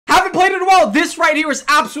all, this right here is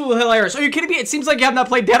absolutely hilarious. Are you kidding me? It seems like you have not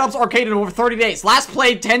played Dead Ops Arcade in over 30 days. Last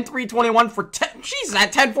played 10/3/21 for 10, Jesus,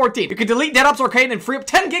 at 10/14. You can delete Dead Ops Arcade and free up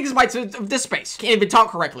 10 gigabytes of disk space. Can't even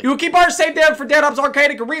talk correctly. You will keep our save data for Dead Ops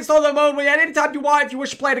Arcade and can reinstall the mode at any time you want if you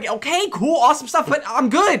wish to play it again. Okay, cool, awesome stuff, but I'm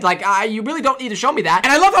good. Like, you really don't need to show me that.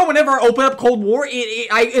 And I love how whenever I open up Cold War,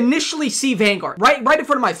 I initially see Vanguard right in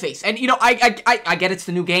front of my face. And, you know, I get it's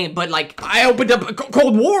the new game, but, like, I opened up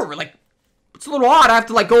Cold War, like, it's a little odd. I have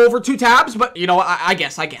to, like, go over 2 tabs, but, you know, I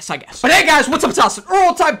guess. But hey, guys, what's up? It's Austin.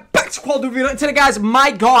 Earl time back to Call of Duty. And today, guys,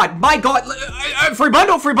 my God, free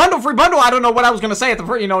bundle. I don't know what I was gonna say at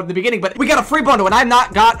the, you know, in the beginning, but we got a free bundle, and I've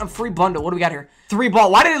not got a free bundle. What do we got here? 3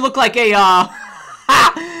 ball. Why did it look like a,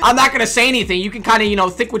 I'm not gonna say anything. You can kind of, you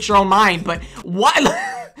know, think with your own mind, but what?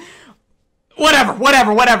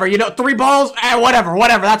 Whatever, you know, 3 balls, whatever,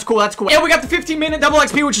 that's cool. And we got the 15-minute double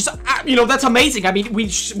XP, which is, you know, that's amazing. I mean, we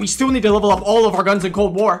still need to level up all of our guns in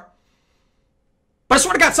Cold War. But I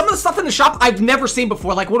swear to God, some of the stuff in the shop I've never seen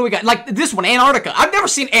before. Like, what do we got? Like, this one, Antarctica. I've never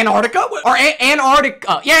seen Antarctica, or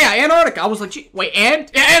Antarctica. Yeah, Antarctica. I was like, gee, wait,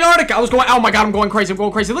 Antarctica. I was going, oh my God, I'm going crazy.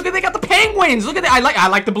 Look at, they got the penguins. Look at that. I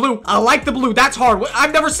like the blue. That's hard.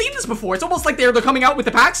 I've never seen this before. It's almost like they're coming out with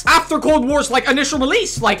the packs after Cold War's, like, initial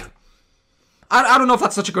release. Like, I don't know if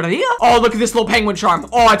that's such a good idea. Oh, look at this little penguin charm.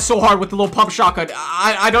 Oh, it's so hard with the little pump shotgun.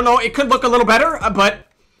 I don't know. It could look a little better, but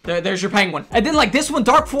there's your penguin. And then, like, this one,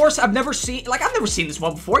 Dark Force, I've never seen this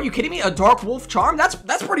one before. Are you kidding me? A Dark Wolf charm? That's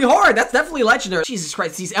pretty hard. That's definitely legendary. Jesus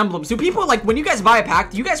Christ, these emblems. Do people, like, when you guys buy a pack,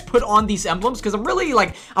 do you guys put on these emblems? Because I'm really,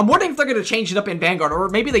 like, I'm wondering if they're going to change it up in Vanguard, or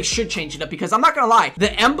maybe they should change it up, because I'm not going to lie.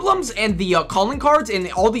 The emblems and the calling cards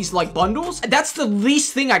and all these, like, bundles, that's the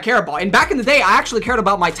least thing I care about. And back in the day, I actually cared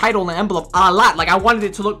about my title and emblem a lot. Like, I wanted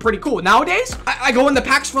it to look pretty cool. Nowadays, I go in the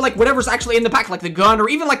packs for, like, whatever's actually in the pack, like the gun, or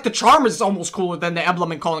even, like, the charm is almost cooler than the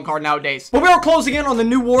emblem and calling card nowadays. But we are closing in on the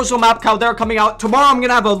new Warzone map, Caldera, coming out tomorrow. I'm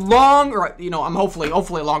gonna have a long, or, you know, I'm hopefully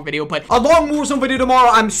a long video, but a long Warzone video tomorrow.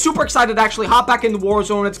 I'm super excited to actually hop back into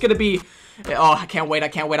Warzone. It's gonna be, oh, I can't wait. Yeah,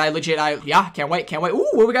 can't wait. Ooh,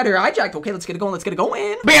 what we got here? Hijacked. Okay, let's get it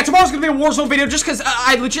going. But yeah, tomorrow's gonna be a Warzone video just because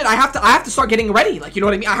I have to start getting ready. Like, you know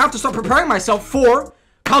what I mean? I have to start preparing myself for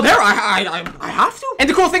Caldera. I have to. And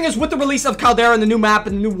the cool thing is, with the release of Caldera and the new map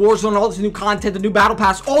and the new Warzone and all this new content, the new battle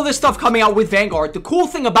pass, all this stuff coming out with Vanguard, the cool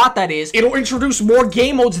thing about that is it'll introduce more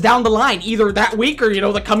game modes down the line, either that week or, you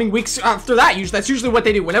know, the coming weeks after that. That's usually what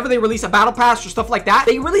they do. Whenever they release a battle pass or stuff like that,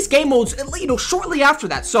 they release game modes, you know, shortly after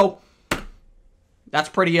that. So that's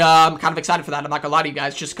pretty, I'm kind of excited for that. I'm not gonna lie to you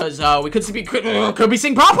guys, just because we could be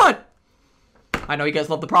seeing prop hunt. I know you guys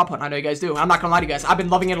love the prop hunt. I know you guys do. I'm not gonna lie to you guys. I've been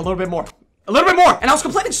loving it a little bit more. And I was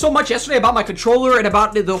complaining so much yesterday about my controller and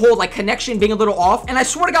about the whole, like, connection being a little off. And I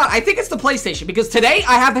swear to God, I think it's the PlayStation, because today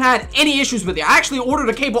I haven't had any issues with it. I actually ordered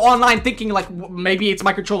a cable online thinking, like, maybe it's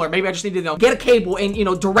my controller. Maybe I just need to, you know, get a cable and, you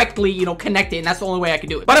know, directly, you know, connect it. And that's the only way I can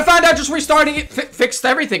do it. But I found out just restarting it fixed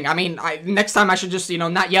everything. I mean, next time I should just, you know,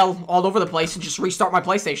 not yell all over the place and just restart my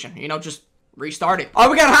PlayStation. You know, just restart it.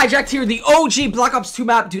 Oh, we got Hijacked here, the OG Black Ops 2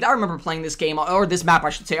 map. Dude, I remember playing this game, or this map, I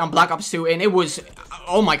should say, on Black Ops 2, and it was,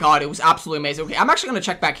 oh my God, it was absolutely amazing. Okay, I'm actually gonna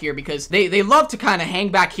check back here, because they love to kind of hang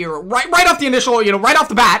back here right off the initial, you know, right off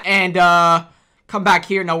the bat, and, come back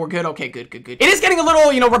here. No, we're good. Okay, good. It is getting a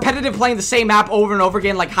little, you know, repetitive playing the same map over and over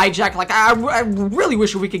again, like Hijack. Like, I really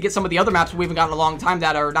wish we could get some of the other maps we haven't gotten in a long time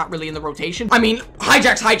that are not really in the rotation. I mean,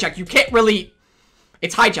 Hijack's Hijack. You can't really,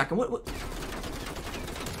 it's Hijack. And what?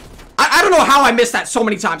 I don't know how I missed that so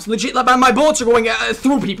many times. Legit, my bullets are going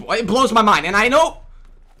through people. It blows my mind. And I know...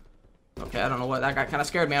 Okay, I don't know what, that guy kind of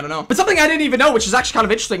scared me. I don't know. But something I didn't even know, which is actually kind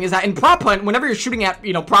of interesting, is that in prop hunt, whenever you're shooting at,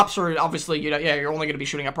 you know, props, or obviously, you know, yeah, you're only going to be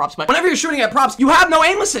shooting at props, but whenever you're shooting at props, you have no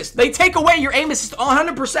aim assist. They take away your aim assist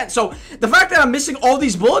 100%. So the fact that I'm missing all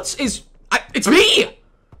these bullets is... it's me!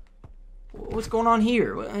 What's going on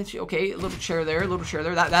here? Okay, a little chair there,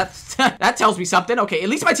 that tells me something. Okay, at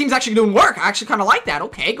least my team's actually doing work. I actually kind of like that.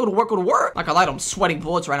 Okay, go to work. Like, I lied, I'm sweating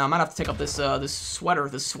bullets right now. I might have to take up this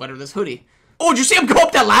this hoodie. Oh, did you see him go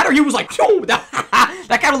up that ladder? He was like, yo,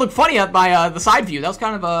 that kind of looked funny at my the side view. That was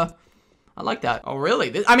kind of I like that. Oh,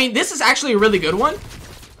 really? I mean, this is actually a really good one.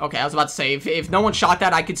 Okay, I was about to say, if no one shot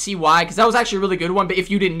that, I could see why, because that was actually a really good one. But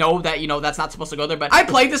if you didn't know that, you know, that's not supposed to go there. But I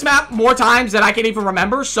played this map more times than I can even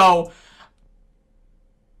remember, so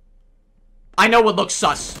I know it looks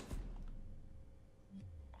sus.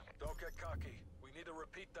 Don't get cocky. We need to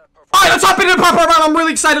repeat that. Alright, let's hop into the proper round. I'm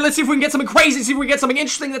really excited. Let's see if we can get something crazy, see if we can get something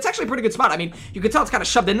interesting. That's actually a pretty good spot. I mean, you can tell it's kind of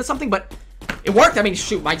shoved into something, but it worked. I mean,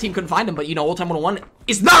 shoot, my team couldn't find him, but, you know, Old Time 101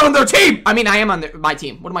 is not on their team. I mean, I am on my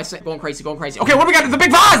team. What am I saying? Going crazy. Okay, what do we got? The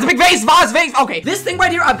big vase, vase. Okay, this thing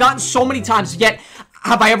right here, I've gotten so many times, yet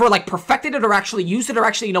have I ever, like, perfected it or actually used it or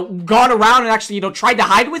actually, you know, gone around and actually, you know, tried to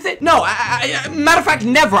hide with it? No, matter of fact,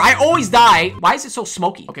 never. I always die. Why is it so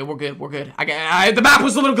smoky? Okay, we're good. We're good. The map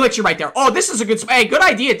was a little glitchy right there. Oh, this is a good, hey, good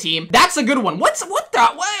idea, team. That's a good one. What's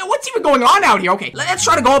even going on out here? Okay, let's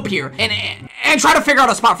try to go up here and try to figure out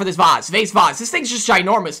a spot for this vase. This thing's just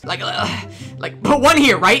ginormous. Like, put one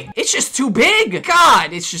here, right? It's just too big.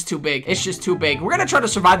 God, it's just too big. It's just too big. We're gonna try to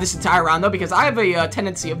survive this entire round, though, because I have a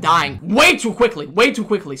tendency of dying way too quickly. Way too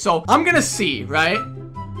quickly. So, I'm gonna see, right?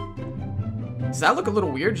 Does that look a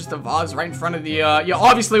little weird? Just a vase right in front of the, yeah,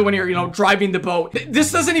 obviously when you're, you know, driving the boat.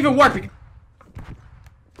 This doesn't even work.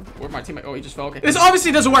 Where'd my teammate? Oh, he just fell. Okay. This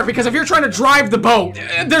obviously doesn't work because if you're trying to drive the boat,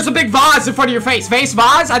 there's a big vase in front of your face. Vase?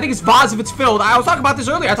 I think it's vase if it's filled. I was talking about this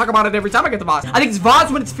earlier. I talk about it every time I get the vase. I think it's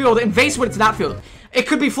vase when it's filled and vase when it's not filled. It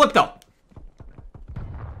could be flipped though.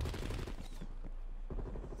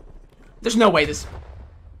 There's no way this...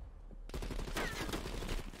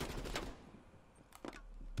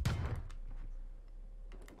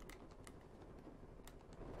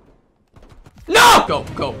 No!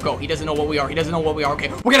 Go. He doesn't know what we are. Okay,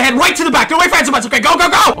 we're gonna head right to the back. Get away from so much. Okay, go.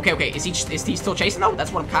 Okay. Is he still chasing though?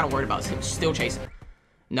 That's what I'm kind of worried about. Is him still chasing?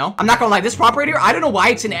 No? I'm not gonna lie. This prop right here, I don't know why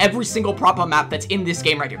it's in every single prop on map that's in this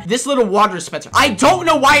game right here. This little water dispenser. I don't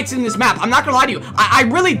know why it's in this map. I'm not gonna lie to you. I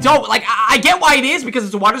really don't. Like, I get why it is because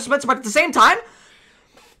it's a water dispenser, but at the same time,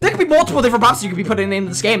 there could be multiple different props you could be putting in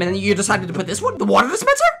this game, and then you decided to put this one, the water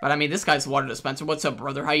dispenser? But I mean, this guy's the water dispenser. What's up,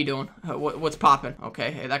 brother? How you doing? What's popping? Okay,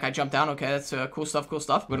 hey, that guy jumped down. Okay, that's cool stuff.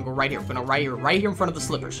 We're gonna go right here. We're gonna right here in front of the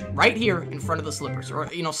slippers. Right here in front of the slippers, or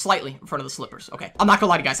you know, slightly in front of the slippers. Okay, I'm not gonna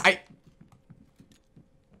lie to you guys.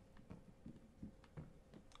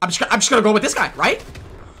 I'm just gonna go with this guy, right?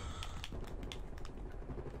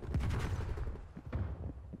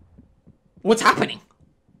 What's happening?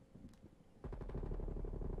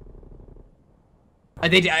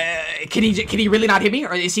 Can he really not hit me,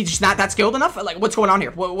 or is he just not that skilled enough? Like, what's going on here?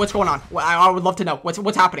 What's going on? I would love to know.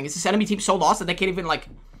 What's happening? Is this enemy team so lost that they can't even like?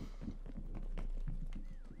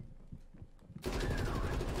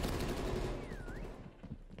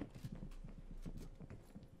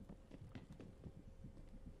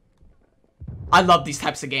 I love these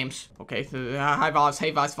types of games. Okay, hi Vaz, hey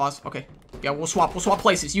Vaz. Okay, yeah, we'll swap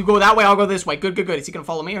places. You go that way, I'll go this way. Good. Is he gonna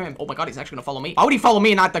follow me or him? Oh my god, he's actually gonna follow me. Why would he follow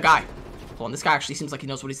me and not the guy? Hold on, this guy actually seems like he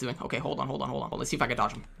knows what he's doing. Okay, hold on. Let's see if I can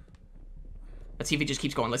dodge him. Let's see if he just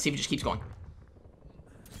keeps going.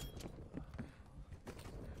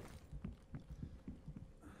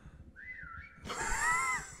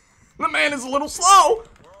 The man is a little slow.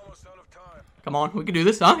 Come on, we can do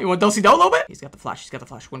this, huh? You want Dosey-Do a little bit? He's got the flash. We're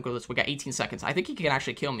gonna go this. We got 18 seconds. I think he can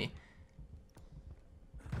actually kill me.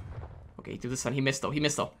 Okay, do this one. He missed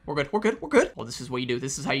though. We're good. Well, this is what you do.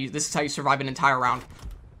 This is how you survive an entire round.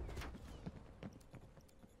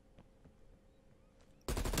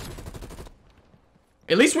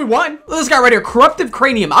 At least we won. Look at this guy right here, Corruptive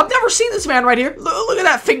Cranium. I've never seen this man right here. Look at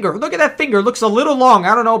that finger. Looks a little long.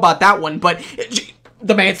 I don't know about that one, but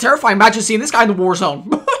the man's terrifying. Imagine seeing this guy in the war zone.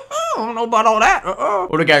 I don't know about all that.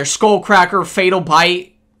 What do we got here? Skullcracker, Fatal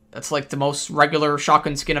Bite. That's like the most regular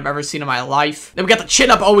shotgun skin I've ever seen in my life. Then we got the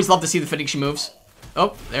chin up. Always love to see the finishing moves.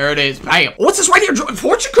 Oh, there it is. Bam. What's this right here?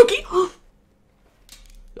 Fortune cookie?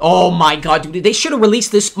 Oh my god, dude. They should have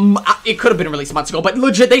released this. It could have been released months ago, but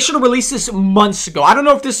legit, they should have released this months ago. I don't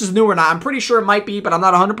know if this is new or not. I'm pretty sure it might be, but I'm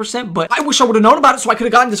not 100%. But I wish I would have known about it so I could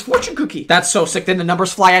have gotten this fortune cookie. That's so sick. Then the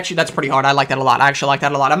numbers fly at you. That's pretty hard. I like that a lot. I actually like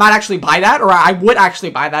that a lot. I might actually buy that, or I would actually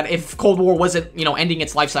buy that if Cold War wasn't, you know, ending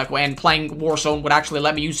its life cycle and playing Warzone would actually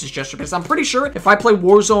let me use this gesture. Because I'm pretty sure if I play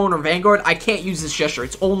Warzone or Vanguard, I can't use this gesture.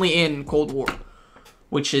 It's only in Cold War.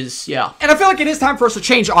 Which is, yeah. And I feel like it is time for us to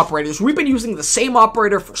change operators. We've been using the same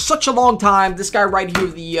operator for such a long time. This guy right here,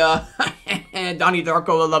 the, Donnie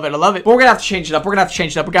Darko, I love it. But we're gonna have to change it up. We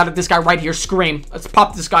got this guy right here, Scream. Let's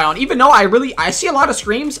pop this guy on. Even though I see a lot of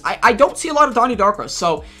Screams, I don't see a lot of Donnie Darko.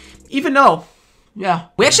 So, even though, yeah.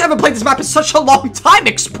 We actually haven't played this map in such a long time.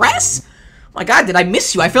 Express? My god, did I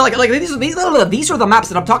miss you? I feel like these are the maps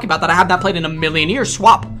that I'm talking about that I have not played in a million years.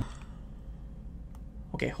 Swap.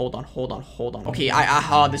 Okay, hold on. Okay,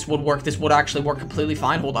 this would work. This would actually work completely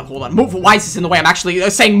fine. Hold on. Move. Why is this in the way? I'm actually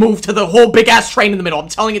saying move to the whole big-ass train in the middle. I'm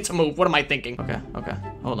telling it to move. What am I thinking? Okay.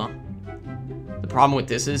 Hold on. The problem with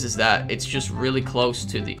this is that it's just really close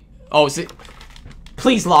to the... Oh, is it...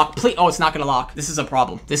 Please lock. Please... Oh, it's not gonna lock. This is a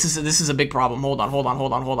problem. This is a big problem. Hold on.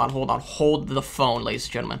 Hold the phone, ladies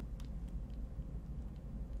and gentlemen.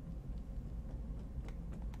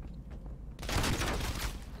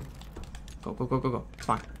 Go. It's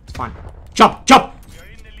fine. Jump.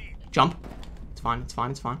 It's fine. It's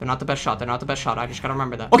fine. It's fine. They're not the best shot. They're not the best shot. I just gotta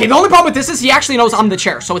remember that. Okay, the only problem with this is he actually knows I'm the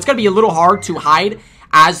chair, so it's gonna be a little hard to hide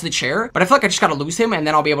as the chair, but I feel like I just gotta lose him, and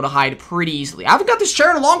then I'll be able to hide pretty easily. I haven't got this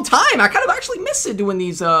chair in a long time. I kind of actually miss it doing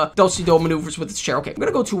these, do-si-do maneuvers with this chair. Okay, I'm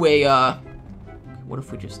gonna go to a, what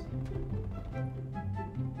if we just...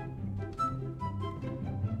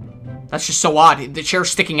 That's just so odd. The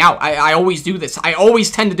chair's sticking out. I always do this. I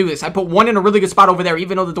always tend to do this. I put one in a really good spot over there,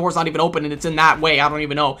 even though the door's not even open and it's in that way. I don't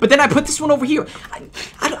even know. But then I put this one over here.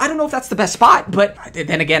 I don't know if that's the best spot, but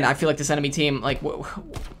then again, I feel like this enemy team, like,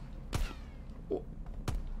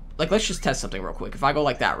 let's just test something real quick. If I go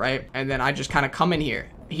like that, right? And then I just kind of come in here.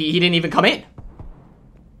 He didn't even come in.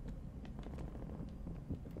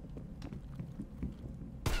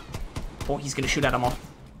 Oh, he's gonna shoot at him all.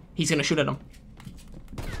 He's gonna shoot at him.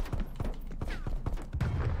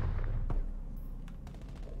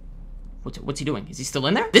 What's he doing? Is he still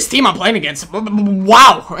in there? This team I'm playing against,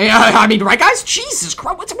 wow. I mean, right, guys? Jesus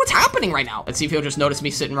Christ, what's happening right now? Let's see if he'll just notice me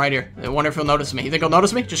sitting right here. I wonder if he'll notice me. You think he'll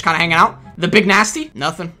notice me? Just kind of hanging out? The big nasty?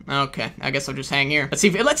 Nothing? Okay, I guess I'll just hang here. Let's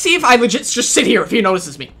see if I legit just sit here if he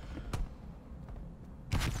notices me.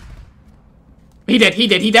 He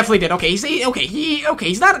definitely did. Okay,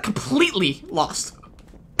 he's not completely lost.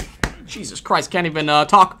 Jesus Christ, can't even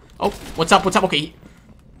talk. Oh, what's up? Okay.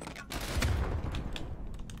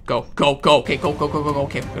 Go. Okay, go.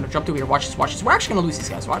 Okay, we're gonna jump through here. Watch this. We're actually gonna lose these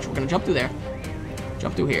guys. Watch, we're gonna jump through there.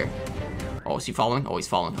 Jump through here. Oh, is he following? Oh, he's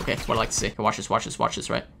following. Okay, that's what I like to see. Okay, watch this,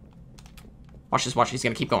 right? Watch this. He's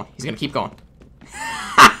gonna keep going.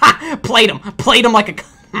 Played him like a...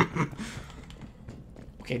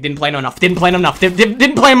 Okay, didn't play him enough. Didn't play him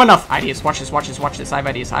enough. Ideas, watch this. I have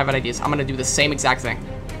ideas. I'm gonna do the same exact thing.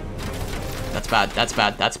 That's bad.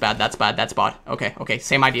 Okay.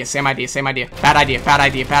 Same idea. Bad idea.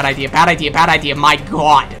 My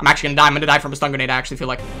God. I'm actually gonna die. From a stun grenade, I actually feel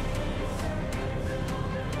like.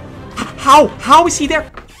 How is he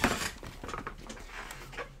there?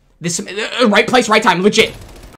 This, right place, right time. Legit.